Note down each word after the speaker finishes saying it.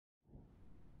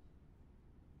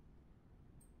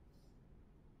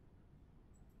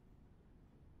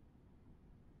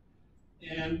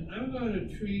And I'm going to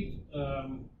treat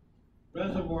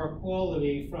reservoir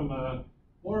quality from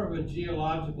more of a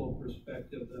geological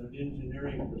perspective than an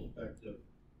engineering perspective.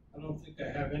 I don't think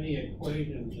I have any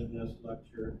equations in this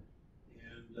lecture,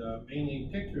 and mainly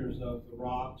pictures of the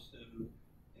rocks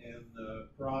and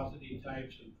porosity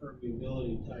types and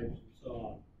permeability types and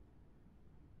so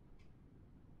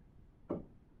on.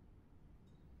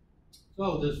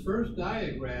 So this first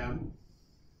diagram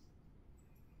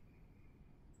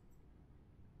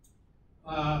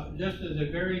just as a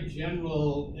very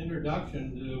general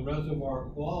introduction to reservoir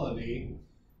quality,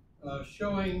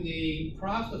 showing the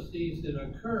processes that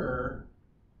occur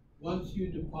once you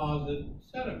deposit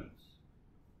sediments.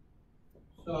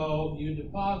 So you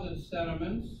deposit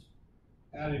sediments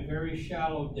at a very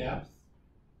shallow depth,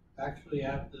 actually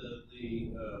at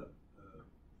the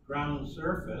ground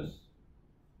surface,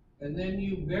 and then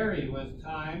you bury with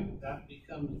time. That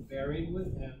becomes buried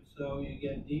with, and so you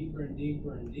get deeper and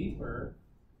deeper and deeper,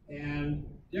 and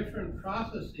different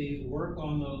processes work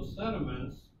on those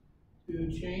sediments to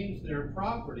change their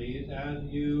properties as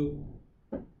you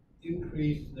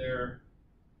increase their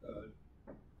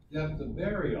depth of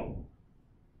burial.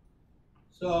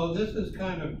 So this is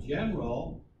kind of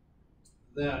general,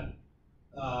 that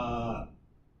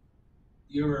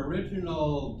your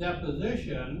original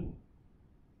deposition,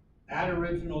 at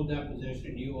original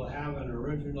deposition, you will have an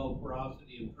original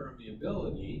porosity and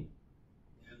permeability,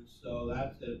 and so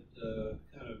that's at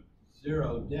kind of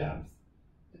zero depth.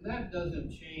 And that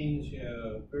doesn't change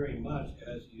very much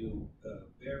as you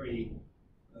bury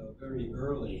very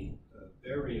early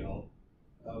burial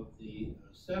of the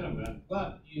sediment,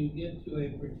 but you get to a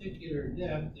particular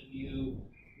depth and you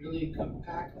really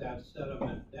compact that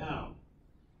sediment down.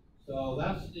 So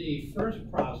that's the first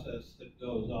process that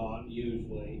goes on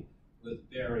usually with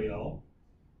burial.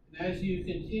 And as you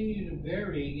continue to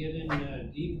bury, get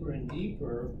in deeper and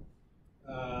deeper,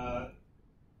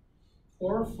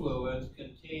 pore fluids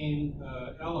contain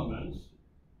elements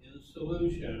in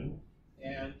solution,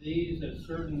 and these at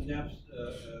certain depths,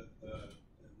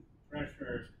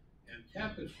 pressure and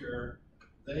temperature,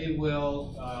 they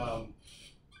will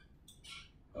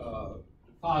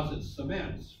deposit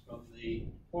cements from the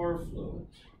pore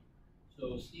fluids.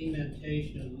 So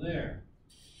cementation there.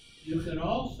 You can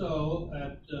also,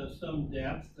 at some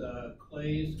depth,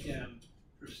 clays can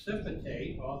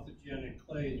precipitate, authigenic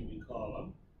clays we call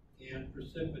them, can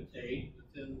precipitate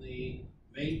within the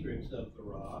matrix of the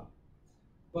rock.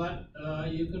 But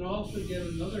you can also get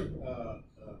another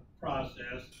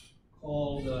process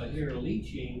called here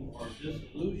leaching or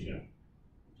dissolution,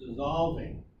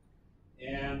 dissolving.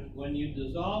 And when you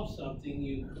dissolve something,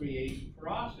 you create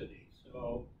porosity.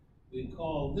 So we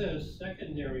call this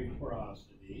secondary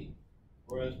porosity,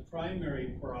 whereas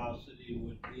primary porosity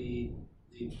would be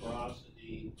the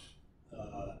porosity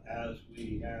as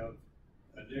we have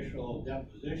initial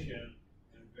deposition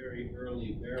and very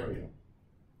early burial.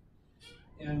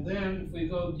 And then if we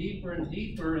go deeper and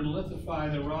deeper and lithify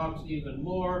the rocks even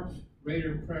more,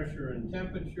 greater pressure and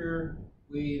temperature,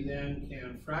 we then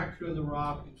can fracture the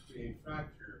rock and create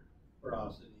fracture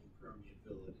porosity and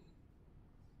permeability.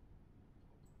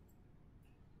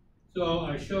 So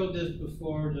I showed this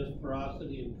before, just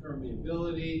porosity and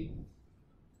permeability.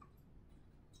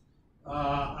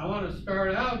 I want to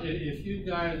start out, if you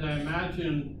guys, I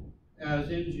imagine, as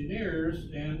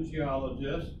engineers and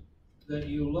geologists, that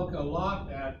you look a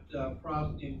lot at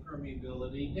porosity and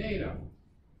permeability data.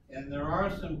 And there are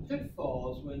some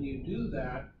pitfalls when you do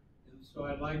that, and so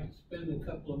I'd like to spend a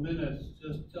couple of minutes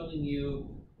just telling you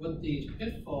what these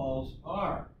pitfalls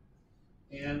are.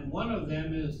 And one of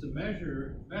them is the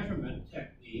measurement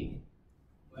technique.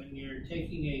 When you're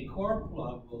taking a core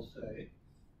plug, we'll say,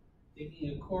 taking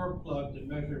a core plug to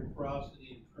measure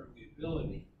porosity and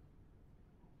permeability.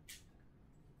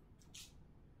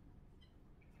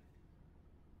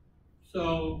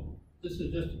 So this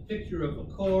is just a picture of a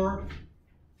core.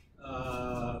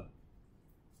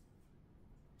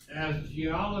 As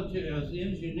geologists, as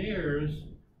engineers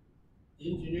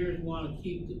want to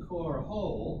keep the core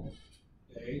whole,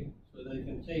 okay, so they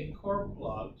can take core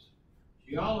plugs.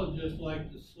 Geologists like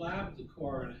to slab the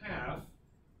core in half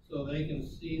so they can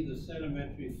see the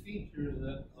sedimentary features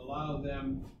that allow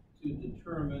them to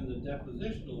determine the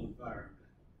depositional environment.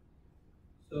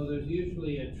 So there's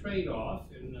usually a trade-off,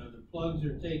 and the plugs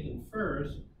are taken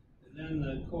first, and then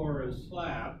the core is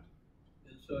slabbed.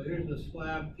 And so here's a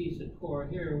slab piece of core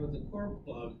here with the core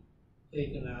plug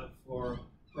taken out for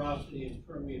porosity and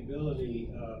permeability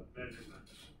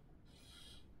measurements.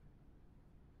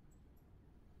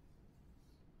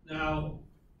 Now,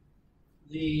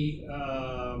 the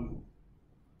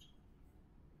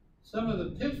some of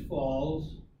the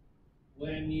pitfalls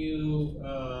when you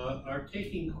are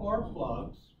taking core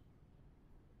plugs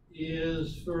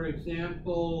is, for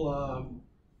example,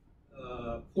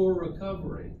 poor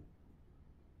recovery.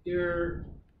 Here,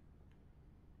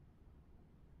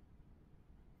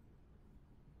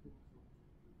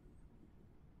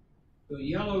 so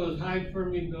yellow is high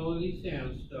permeability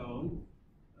sandstone,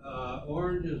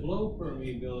 orange is low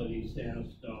permeability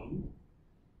sandstone,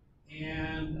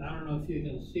 and I don't know if you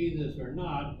can see this or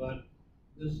not, but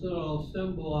this little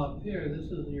symbol up here,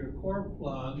 this is your core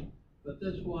plug, but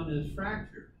this one is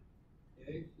fractured.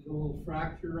 Okay, see a little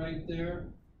fracture right there.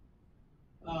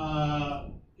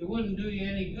 It wouldn't do you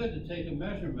any good to take a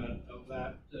measurement of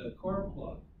that core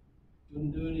plug. It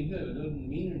wouldn't do any good. It doesn't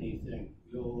mean anything.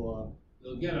 You'll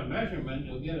get a measurement,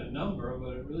 you'll get a number,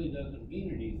 but it really doesn't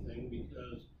mean anything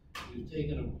because you've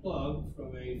taken a plug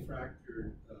from a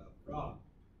fractured rock.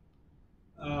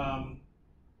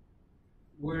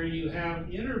 Where you have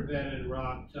interbedded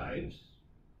rock types,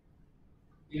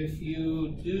 if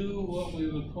you do what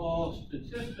we would call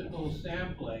statistical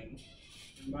sampling,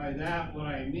 and by that what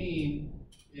I mean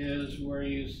is where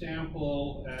you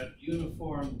sample at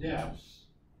uniform depths,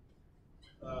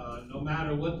 no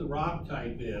matter what the rock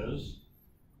type is.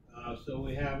 So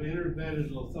we have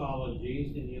interbedded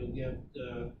lithologies, and you'll get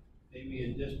maybe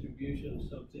a distribution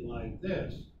something like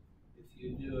this if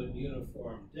you do it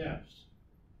uniform depths.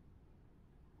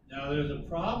 Now there's a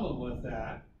problem with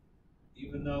that,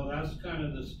 even though that's kind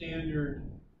of the standard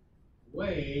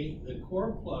way the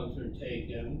core plugs are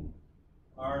taken,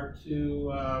 are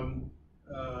to,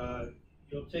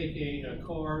 you'll take a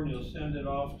core and you'll send it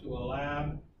off to a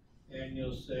lab, and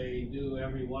you'll say do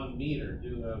every 1 meter,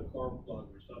 do a core plug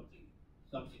or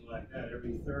something like that,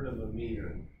 every 1/3 of a meter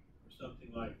or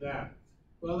something like that.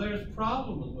 Well, there's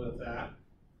problems with that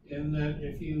in that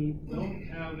if you don't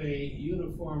have a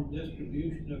uniform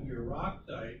distribution of your rock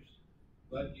types,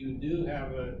 but you do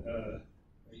have a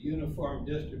uniform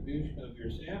distribution of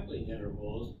your sampling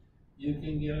intervals, you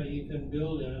can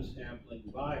build in a sampling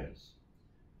bias.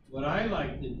 What I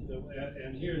like to do,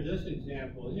 and here, this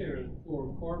example here is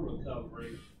poor core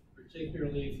recovery,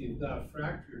 particularly if you've got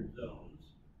fractured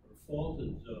zones or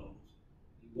faulted zones,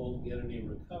 you won't get any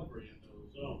recovery in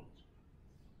those zones.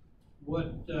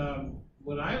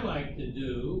 What I like to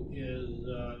do is,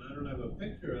 and I don't have a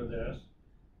picture of this,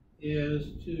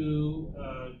 is to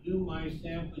do my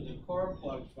sampling of core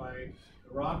plugs by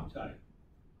the rock type.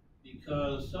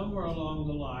 Because somewhere along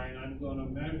the line, I'm going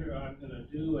to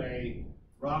do a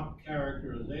rock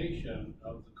characterization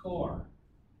of the core.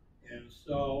 And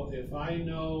so if I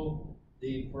know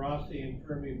the porosity and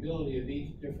permeability of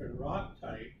each different rock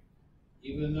type,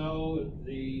 even though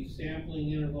the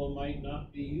sampling interval might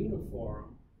not be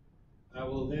uniform, I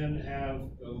will then have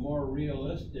a more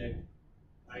realistic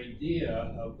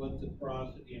idea of what the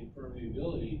porosity and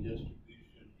permeability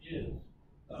distribution is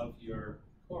of your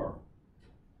core.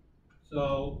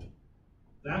 So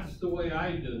that's the way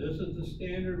I do. This is the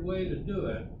standard way to do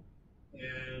it,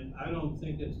 and I don't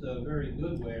think it's a very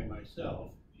good way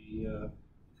myself.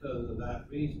 Because of that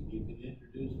reason, you can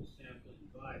introduce a sampling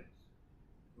bias,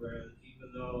 where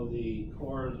even though the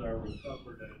cores are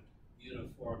recovered at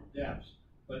uniform depths,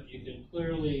 but you can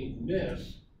clearly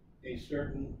miss a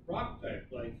certain rock type.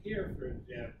 Like here, for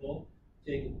example,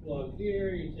 take a plug here,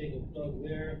 you take a plug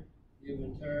there, you've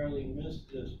entirely missed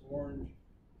this orange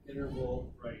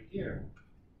interval right here.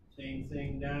 Same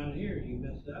thing down here, you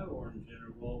missed that orange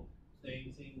interval,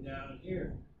 same thing down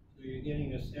here. So you're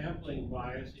getting a sampling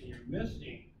bias and you're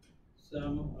missing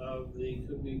some of the,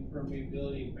 could be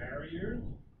permeability barriers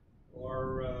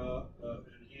or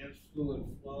enhanced fluid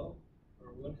flow or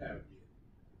what have you.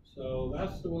 So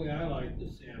that's the way I like to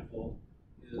sample,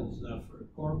 is for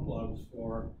core plugs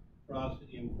for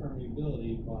porosity and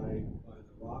permeability by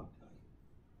the rock type.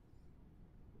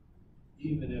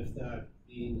 Even if that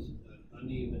means an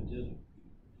uneven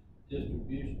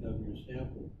distribution of your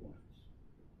sample points.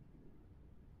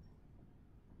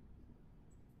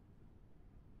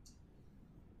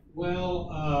 Well,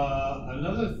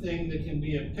 another thing that can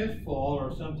be a pitfall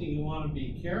or something you want to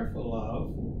be careful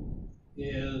of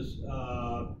is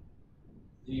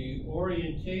the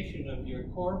orientation of your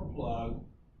core plug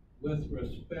with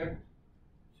respect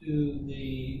to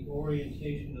the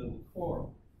orientation of the core.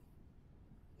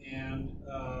 And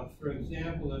for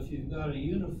example, if you've got a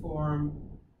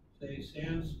uniform, say,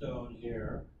 sandstone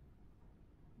here,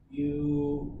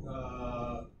 the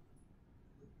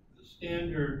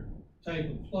standard type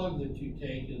of plug that you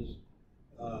take is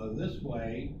this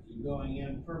way. You're going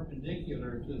in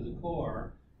perpendicular to the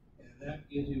core, and that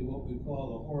gives you what we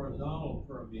call the horizontal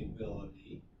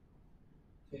permeability,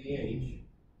 KH.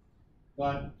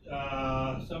 But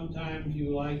sometimes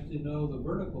you like to know the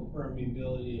vertical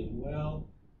permeability as well.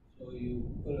 So you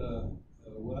put a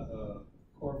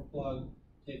core plug,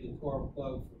 take a core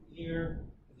plug from here,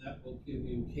 and that will give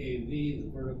you KV,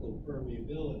 the vertical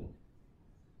permeability.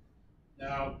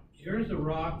 Now, here's a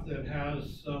rock that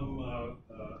has some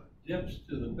dips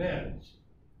to the beds,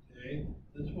 okay?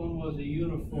 This one was a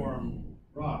uniform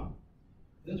rock.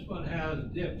 This one has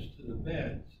dips to the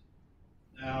beds.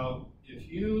 Now, if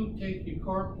you take your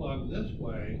core plug this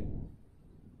way,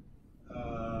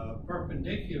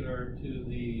 perpendicular to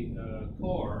the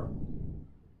core,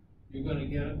 you're going to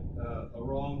get a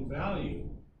wrong value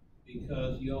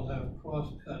because you'll have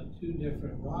cross-cut two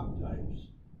different rock types.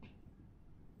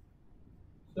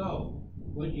 So,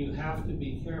 what you have to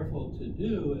be careful to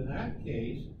do in that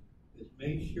case is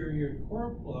make sure your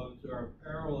core plugs are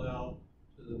parallel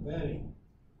to the bedding.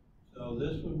 So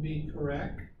this would be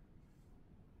correct.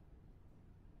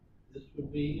 This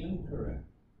would be incorrect.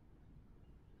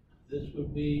 This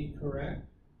would be correct.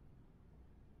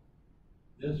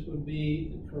 This would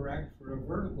be correct for a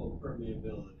vertical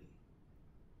permeability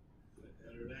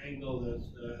at an angle that's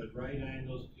at right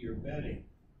angles to your bedding.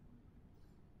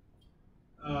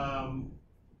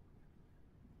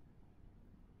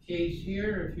 Case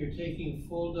here, if you're taking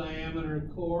full diameter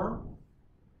core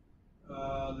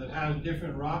that has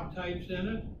different rock types in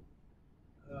it,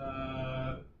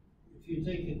 if you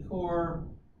take a core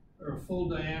or a full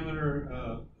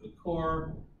diameter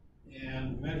core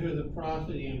and measure the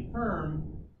porosity and perm,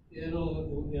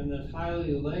 it'll, in this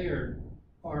highly layered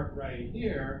part right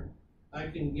here, I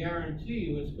can guarantee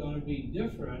you it's going to be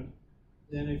different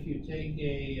than if you take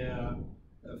a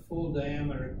full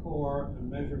diameter core and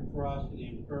measure porosity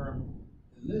and perm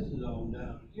in this zone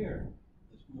down here.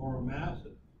 It's more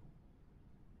massive.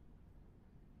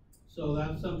 So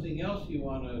that's something else you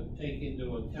want to take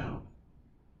into account.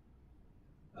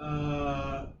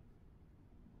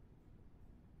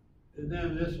 And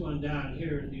then this one down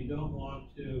here is you don't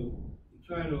want to, you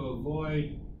try to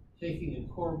avoid taking a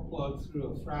core plug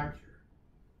through a fracture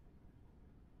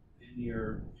in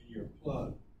your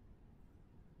plug.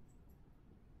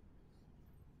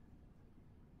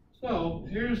 So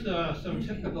here's some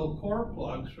typical core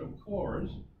plugs from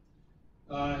cores.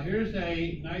 Here's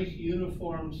a nice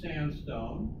uniform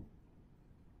sandstone,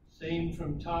 same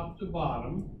from top to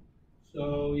bottom.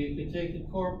 So you could take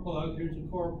a core plug, here's a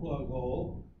core plug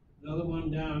hole, another one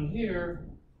down here,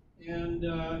 and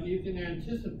you can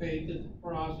anticipate that the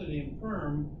porosity and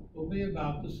perm will be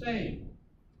about the same.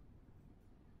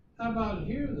 How about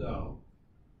here though?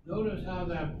 Notice how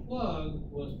that plug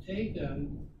was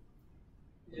taken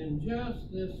in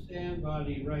just this sand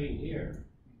body right here,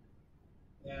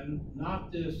 and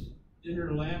not this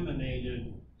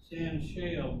interlaminated sand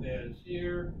shale beds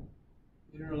here,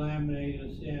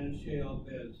 interlaminated sand shale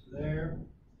beds there,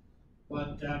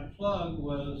 but that plug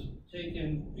was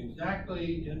taken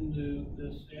exactly into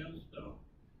this sandstone.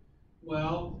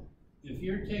 Well, if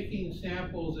you're taking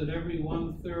samples at every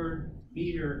 1/3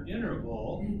 meter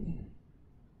interval,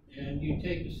 and you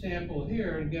take a sample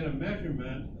here and get a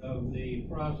measurement of the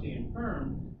porosity and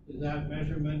perm, is that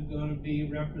measurement going to be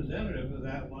representative of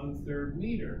that 1/3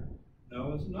 meter?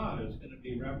 No, it's not. It's going to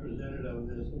be representative of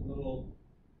this little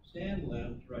sand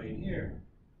length right here.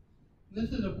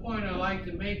 This is a point I like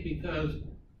to make because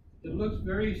it looks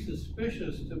very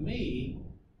suspicious to me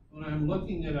when I'm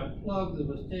looking at a plug that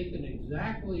was taken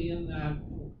exactly in that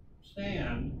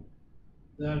sand,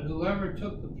 that whoever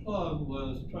took the plug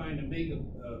was trying to make a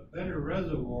better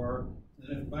reservoir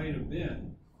than it might have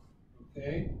been,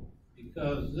 okay?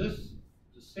 Because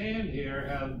the sand here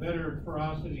has better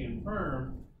porosity and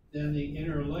perm than the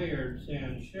interlayered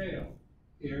sand shale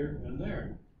here and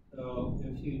there. So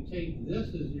if you take this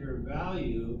as your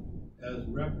value as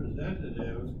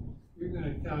representative, you're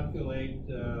going to calculate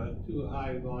too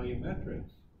high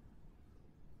volumetrics.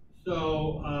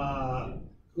 So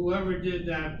whoever did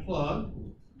that plug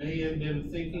may have been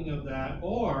thinking of that,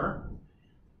 or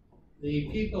the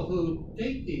people who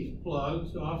take these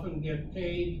plugs often get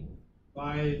paid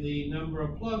by the number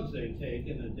of plugs they take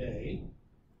in a day.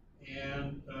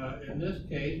 And in this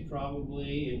case,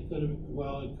 probably it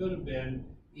could have been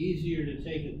easier to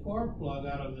take a core plug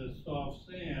out of this soft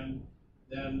sand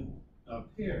than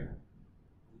up here.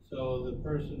 So the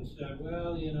person said,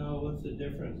 well, you know, what's the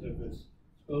difference? If it's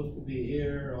supposed to be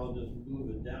here, I'll just move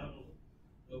it down.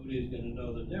 Nobody's going to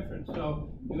know the difference. So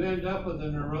you end up with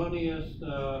an erroneous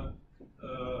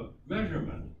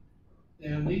measurement.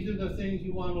 And these are the things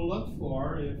you want to look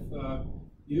for if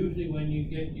usually when you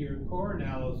get your core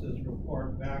analysis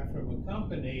report back from a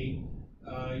company,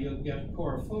 you'll get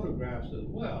core photographs as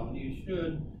well. And you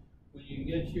should when you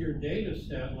get your data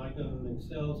set, like on an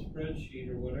Excel spreadsheet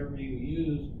or whatever you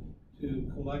use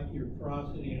to collect your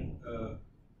porosity, the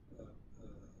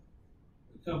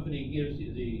company gives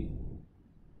you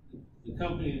the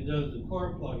company that does the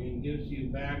core plugging gives you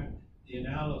back the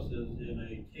analysis in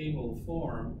a table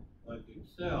form, like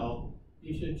Excel.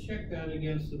 You should check that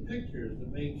against the pictures to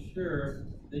make sure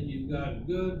that you've got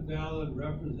good, valid,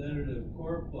 representative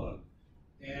core plugs.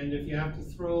 And if you have to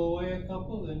throw away a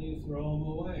couple, then you throw them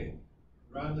away,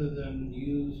 rather than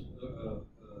use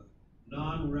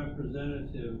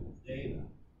non-representative data.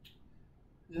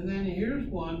 And then here's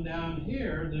one down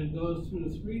here that goes through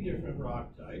 3 different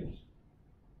rock types.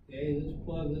 Okay, this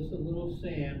is a little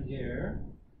sand here,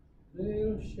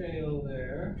 little shale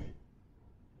there,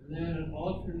 and then an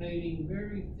alternating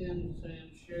very thin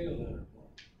sand shale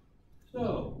interval.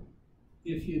 So,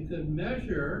 if you could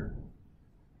measure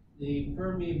the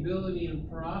permeability and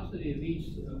porosity of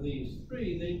each of these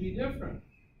 3, they'd be different.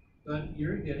 But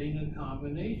you're getting a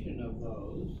combination of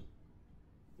those,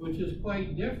 which is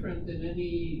quite different than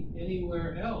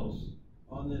anywhere else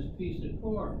on this piece of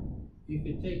core. You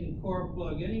could take a core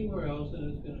plug anywhere else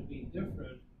and it's going to be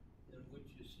different than what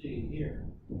you see here.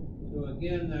 So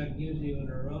again, that gives you an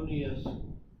erroneous,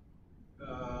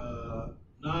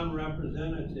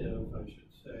 non-representative, I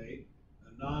should say,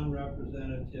 a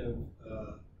non-representative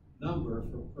number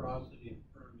for porosity and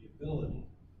permeability.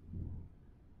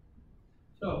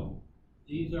 So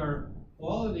these are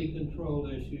quality control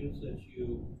issues that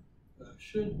you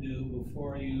should do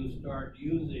before you start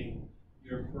using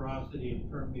your porosity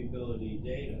and permeability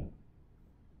data.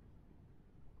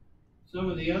 Some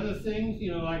of the other things,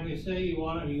 like I say, you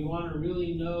want to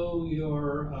really know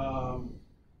your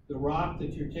the rock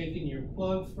that you're taking your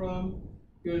plug from.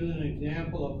 Here's an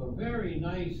example of a very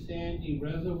nice sandy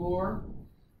reservoir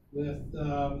with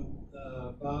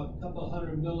about a couple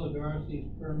hundred millidarcies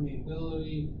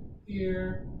permeability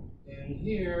here and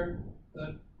here,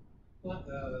 but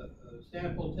a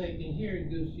sample taken here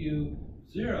gives you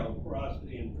 0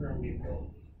 porosity and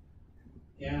permeability.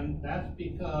 And that's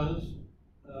because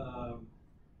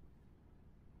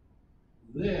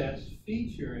this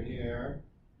feature here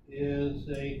is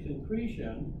a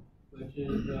concretion, which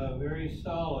is very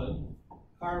solid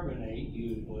carbonate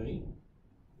usually,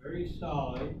 very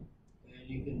solid, and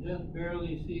you can just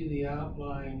barely see the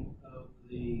outline of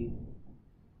the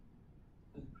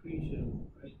concretion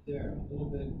right there, a little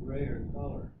bit grayer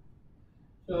color.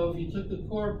 So if you took the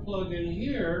core plug in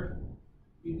here,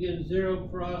 you get 0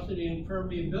 porosity and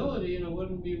permeability, and it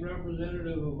wouldn't be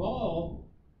representative of all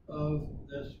of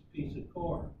this piece of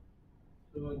core.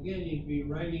 So again, you'd be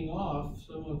writing off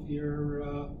some of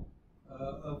your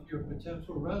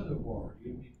potential reservoir.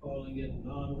 You'd be calling it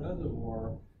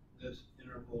non-reservoir, this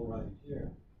interval right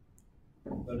here.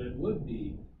 But it would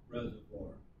be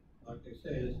reservoir. Like I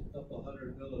say, it's a couple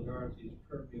hundred millidarcies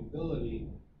permeability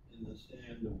in the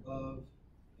sand above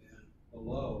and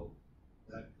below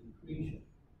that concretion.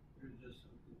 Here's just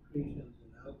some concretions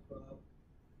and outcrop.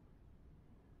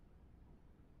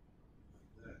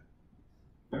 Like that.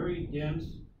 Very dense,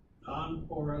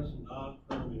 non-porous,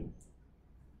 non-permeable.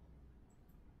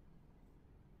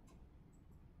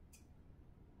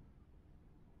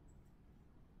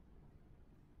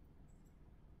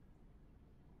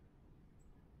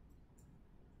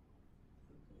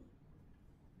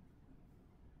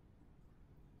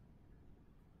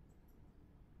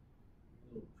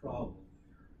 Problem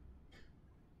here.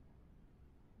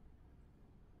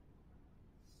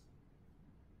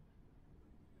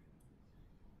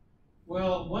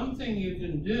 Well, one thing you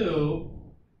can do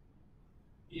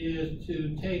is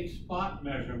to take spot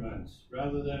measurements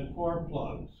rather than core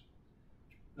plugs.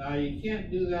 Now, you can't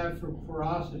do that for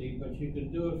porosity, but you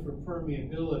can do it for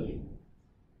permeability.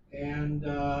 And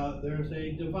there's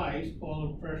a device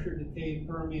called a pressure decay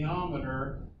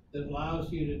permeometer that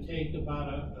allows you to take about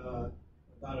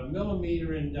a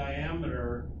millimeter in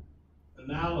diameter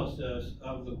analysis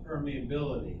of the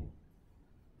permeability.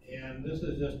 And this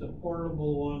is just a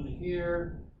portable one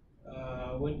here.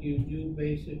 What you do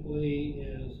basically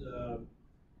is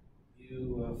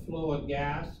you flow a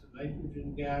gas, a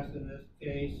nitrogen gas in this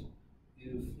case.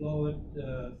 You flow it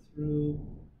through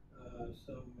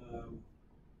some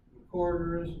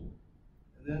recorders,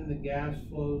 and then the gas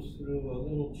flows through a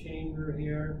little chamber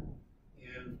here,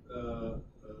 and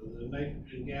the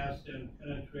nitrogen gas then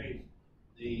penetrates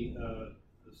the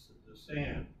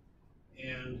sand.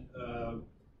 And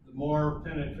the more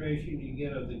penetration you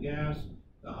get of the gas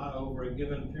over a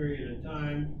given period of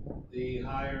time, the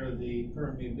higher the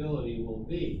permeability will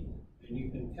be. And you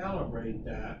can calibrate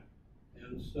that.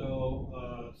 And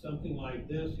so something like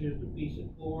this, here's a piece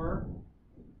of core.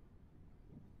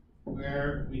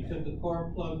 where we took a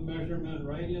core plug measurement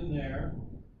right in there,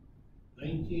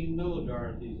 19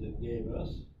 millidarcies it gave us.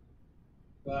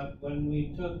 But when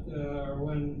we took,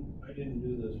 I didn't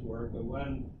do this work, but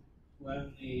when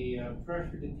the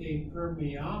pressure decay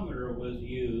permeometer was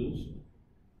used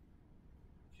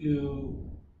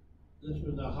this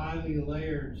was a highly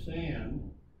layered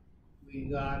sand, we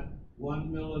got 1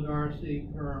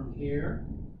 millidarcy perm here,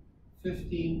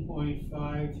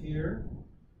 15.5 here,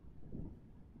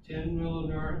 10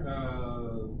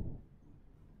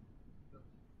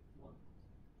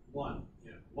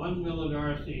 1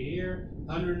 millidarcy here,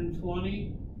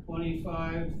 120,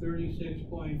 25,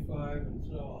 36.5, and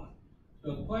so on.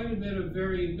 So quite a bit of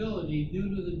variability due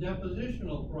to the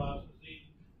depositional processes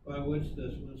by which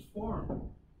this was formed.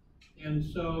 And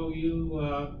so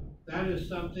that is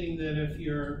something that if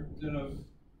you're going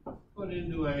to put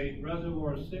into a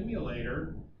reservoir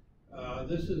simulator,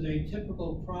 this is a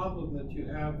typical problem that you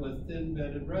have with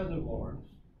thin-bedded reservoirs.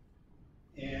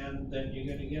 And that you're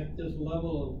going to get this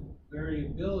level of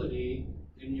variability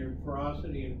in your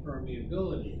porosity and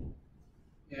permeability.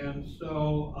 And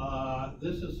so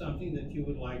this is something that you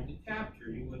would like to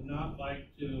capture. You would not like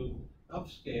to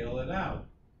upscale it out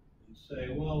and say,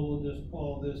 well, we'll just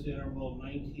call this interval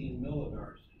 19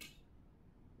 millidarcies,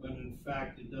 when in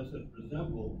fact it doesn't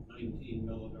resemble 19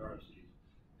 millidarcies.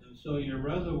 And so your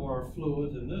reservoir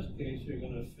fluids, in this case, you're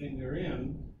going to finger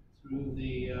in through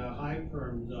the high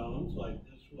perm zones, like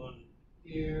this one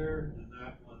here and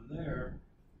that one there.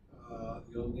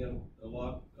 You'll get a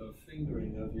lot of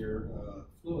fingering of your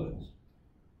fluids.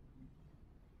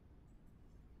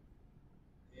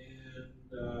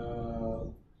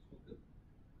 And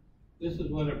this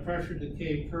is what a pressure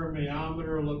decay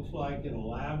permeometer looks like in a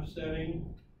lab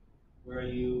setting, where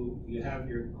you have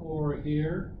your core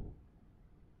here,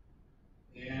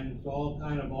 and it's all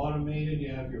kind of automated.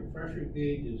 You have your pressure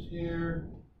gauges here.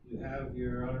 You have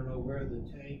your, I don't know where the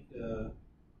tank of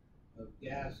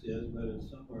gas is, but it's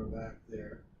somewhere back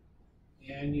there.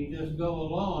 And you just go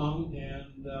along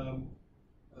and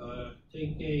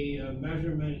take a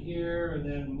measurement here, and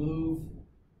then move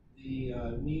the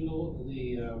needle,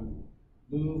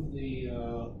 move the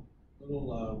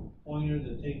little pointer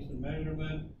that takes the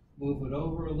measurement, move it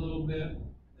over a little bit,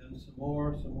 and some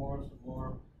more,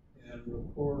 and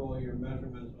record all your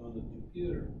measurements on the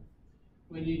computer.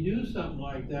 When you do something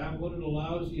like that, what it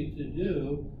allows you to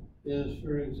do is,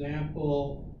 for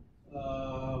example,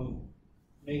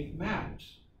 make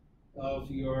maps of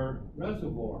your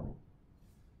reservoir.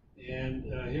 And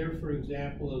here, for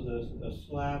example, is a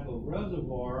slab of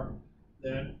reservoir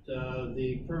that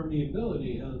the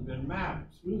permeability has been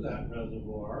mapped through that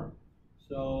reservoir.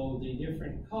 So the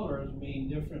different colors mean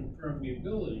different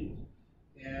permeabilities.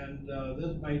 And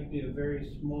this might be a very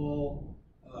small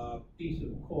piece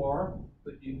of core,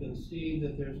 but you can see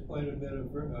that there's quite a bit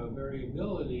of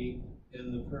variability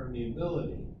in the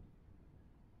permeability.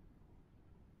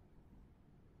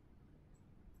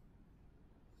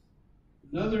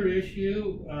 Another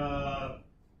issue,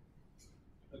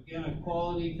 again, a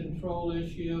quality control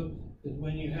issue, is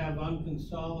when you have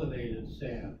unconsolidated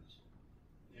sands.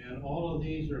 And all of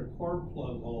these are core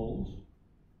plug holes,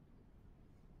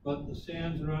 but the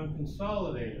sands are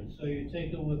unconsolidated. So you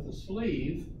take them with a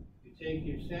sleeve, you take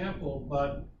your sample,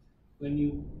 but when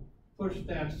you push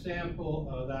that sample,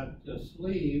 that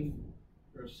sleeve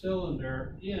or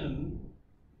cylinder in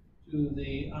to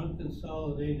the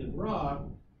unconsolidated rock,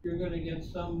 you're going to get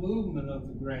some movement of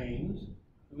the grains.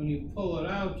 And when you pull it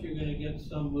out, you're going to get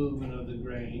some movement of the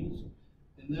grains.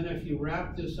 And then if you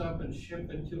wrap this up and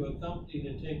ship it to a company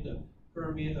to take a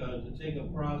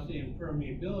porosity and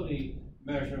permeability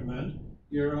measurement,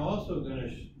 you're also going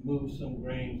to move some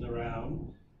grains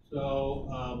around.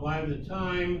 So by the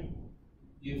time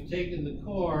you've taken the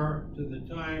core to the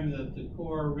time that the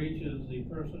core reaches the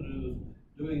person who's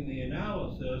doing the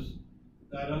analysis,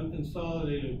 that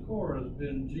unconsolidated core has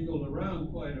been jiggled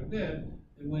around quite a bit.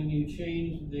 And when you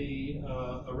change the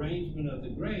arrangement of the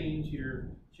grains, you're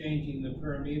changing the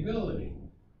permeability.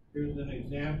 Here's an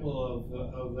example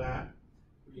of that.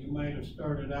 You might have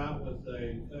started out with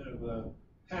a kind of a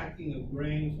packing of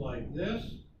grains like this,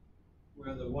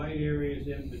 where the white areas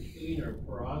in between are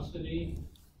porosity,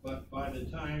 but by the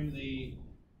time the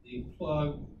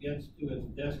plug gets to its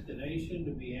destination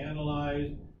to be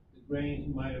analyzed, the grains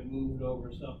might have moved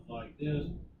over something like this,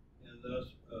 and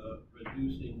thus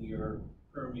reducing your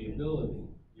permeability,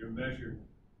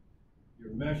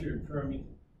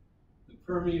 the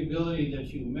permeability that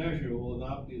you measure will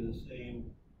not be the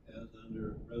same as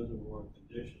under reservoir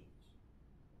conditions.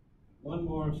 One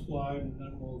more slide, and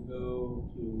then we'll go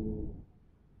to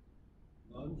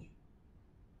lunch.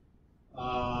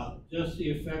 just the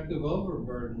effect of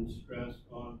overburden stress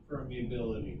on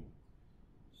permeability.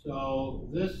 So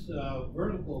this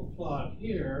vertical plot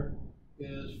here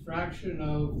is fraction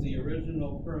of the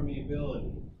original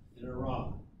permeability in a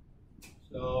rock.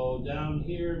 So down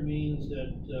here means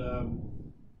that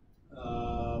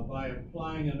by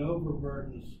applying an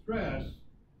overburden stress,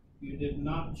 you did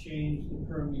not change the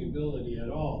permeability at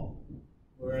all.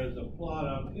 Whereas a plot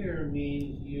up here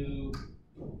means you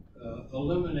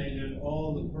eliminated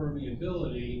all the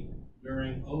permeability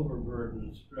during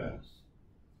overburden stress.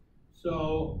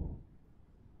 So,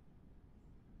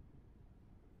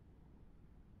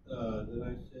 did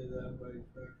I say that right?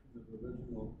 Fraction of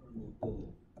original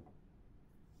permeability.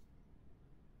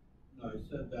 No, I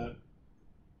said that,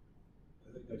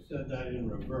 I think I said that in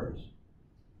reverse.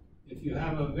 If you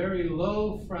have a very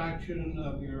low fraction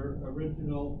of your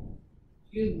original,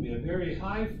 a very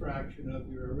high fraction of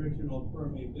your original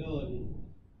permeability,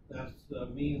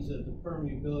 that means that the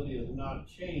permeability has not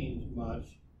changed much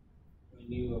when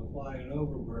you apply an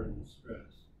overburden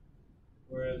stress.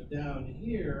 Whereas down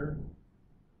here,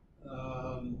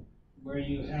 where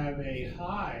you have a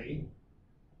high,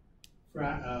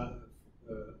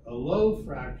 a low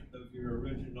fraction of your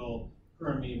original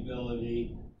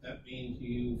permeability, that means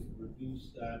you've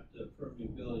reduced that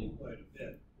permeability quite a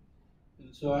bit.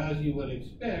 And so as you would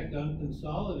expect,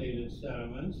 unconsolidated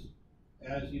sediments,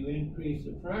 as you increase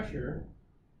the pressure,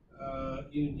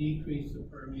 you decrease the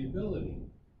permeability.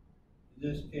 In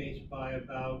this case, by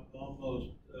about almost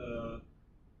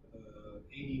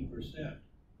 80%.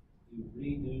 You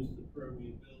reduce the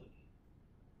permeability.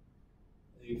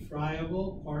 A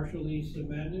friable, partially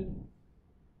cemented,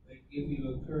 might give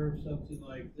you a curve something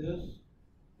like this,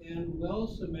 and well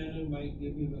cemented might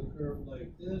give you a curve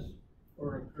like this,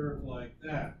 or a curve like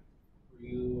that. Where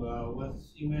you, with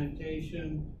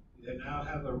cementation, you now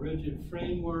have a rigid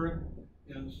framework,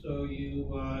 and so you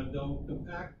don't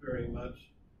compact very much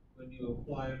when you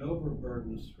apply an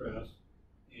overburden stress,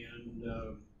 and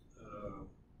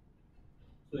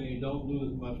so you don't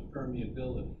lose much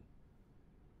permeability.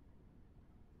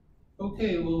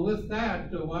 Okay, well with that,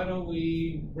 why don't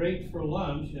we break for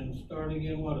lunch and start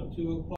again, what, at 2 o'clock?